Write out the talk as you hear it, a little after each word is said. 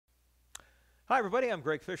Hi everybody, I'm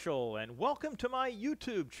Greg Fishel and welcome to my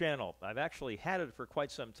YouTube channel. I've actually had it for quite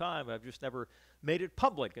some time. I've just never made it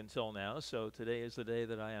public until now, so today is the day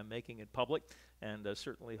that I am making it public, and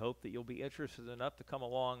certainly hope that you'll be interested enough to come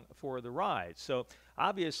along for the ride. So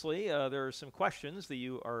obviously there are some questions that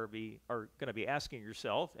you are going to be asking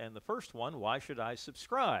yourself, and the first one, why should I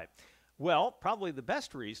subscribe? Well, probably the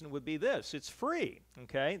best reason would be this: it's free.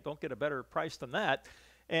 Okay, don't get a better price than that.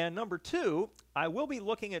 And number two, I will be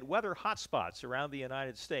looking at weather hotspots around the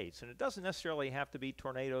United States. And it doesn't necessarily have to be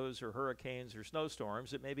tornadoes or hurricanes or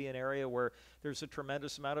snowstorms. It may be an area where there's a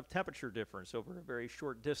tremendous amount of temperature difference over a very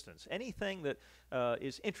short distance. Anything that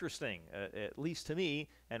is interesting, at least to me,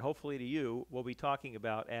 and hopefully to you, we'll be talking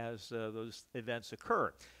about as those events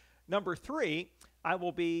occur. Number three, I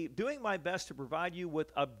will be doing my best to provide you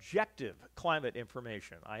with objective climate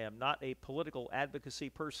information. I am not a political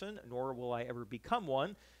advocacy person, nor will I ever become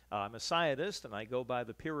one. I'm a scientist, and I go by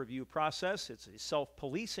the peer review process. It's a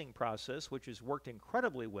self-policing process, which has worked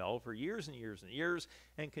incredibly well for years and years and years,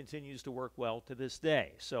 and continues to work well to this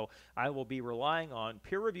day. So I will be relying on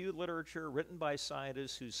peer-reviewed literature written by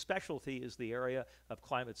scientists whose specialty is the area of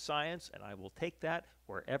climate science, and I will take that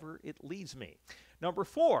wherever it leads me. Number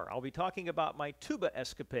four, I'll be talking about my tuba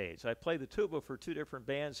escapades. I play the tuba for two different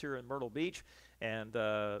bands here in Myrtle Beach, and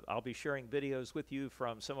I'll be sharing videos with you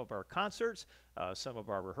from some of our concerts, some of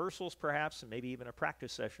our rehearsals perhaps, and maybe even a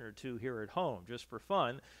practice session or two here at home, just for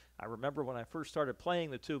fun. I remember when I first started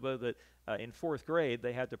playing the tuba that in fourth grade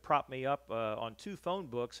they had to prop me up on two phone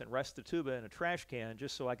books and rest the tuba in a trash can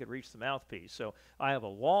just so I could reach the mouthpiece. So I have a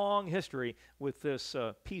long history with this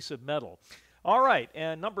piece of metal. All right,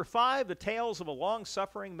 and number five, the tales of a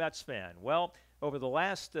long-suffering Mets fan. Well, over the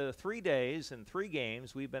last 3 days and 3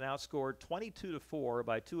 games, we've been outscored 22-4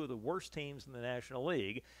 by two of the worst teams in the National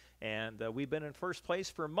League. And we've been in first place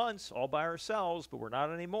for months all by ourselves, but we're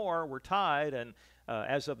not anymore. We're tied, and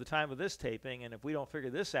as of the time of this taping, and if we don't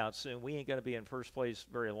figure this out soon, we ain't going to be in first place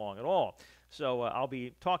very long at all. So I'll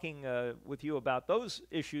be talking with you about those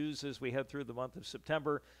issues as we head through the month of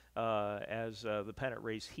September as the pennant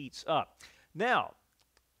race heats up. Now,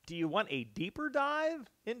 do you want a deeper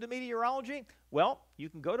dive into meteorology? Well, you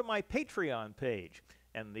can go to my Patreon page,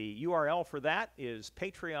 and the URL for that is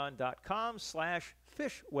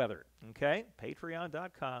patreon.com/fishweather, okay?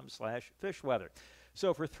 Patreon.com/fishweather.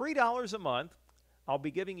 So for $3 a month, I'll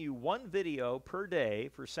be giving you one video per day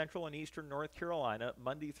for Central and Eastern North Carolina,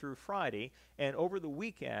 Monday through Friday, and over the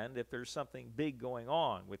weekend if there's something big going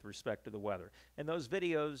on with respect to the weather. And those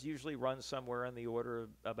videos usually run somewhere in the order of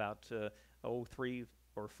about 3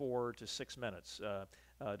 or 4 to 6 minutes,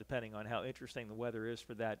 depending on how interesting the weather is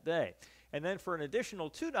for that day. And then for an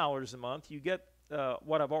additional $2 a month, you get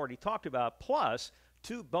what I've already talked about, plus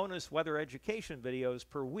 2 bonus weather education videos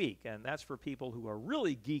per week, and that's for people who are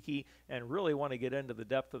really geeky and really want to get into the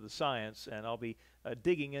depth of the science, and I'll be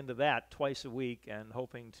digging into that twice a week and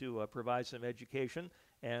hoping to provide some education,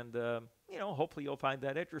 and hopefully you'll find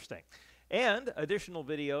that interesting. And additional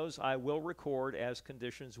videos I will record as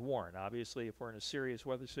conditions warrant. Obviously, if we're in a serious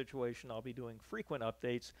weather situation, I'll be doing frequent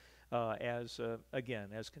updates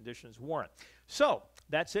again, as conditions warrant. So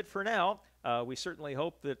that's it for now. We certainly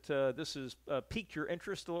hope that this has piqued your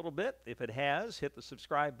interest a little bit. If it has, hit the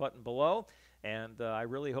subscribe button below. And I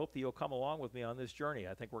really hope that you'll come along with me on this journey.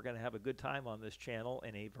 I think we're going to have a good time on this channel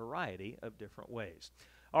in a variety of different ways.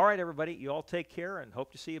 All right, everybody, you all take care and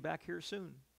hope to see you back here soon.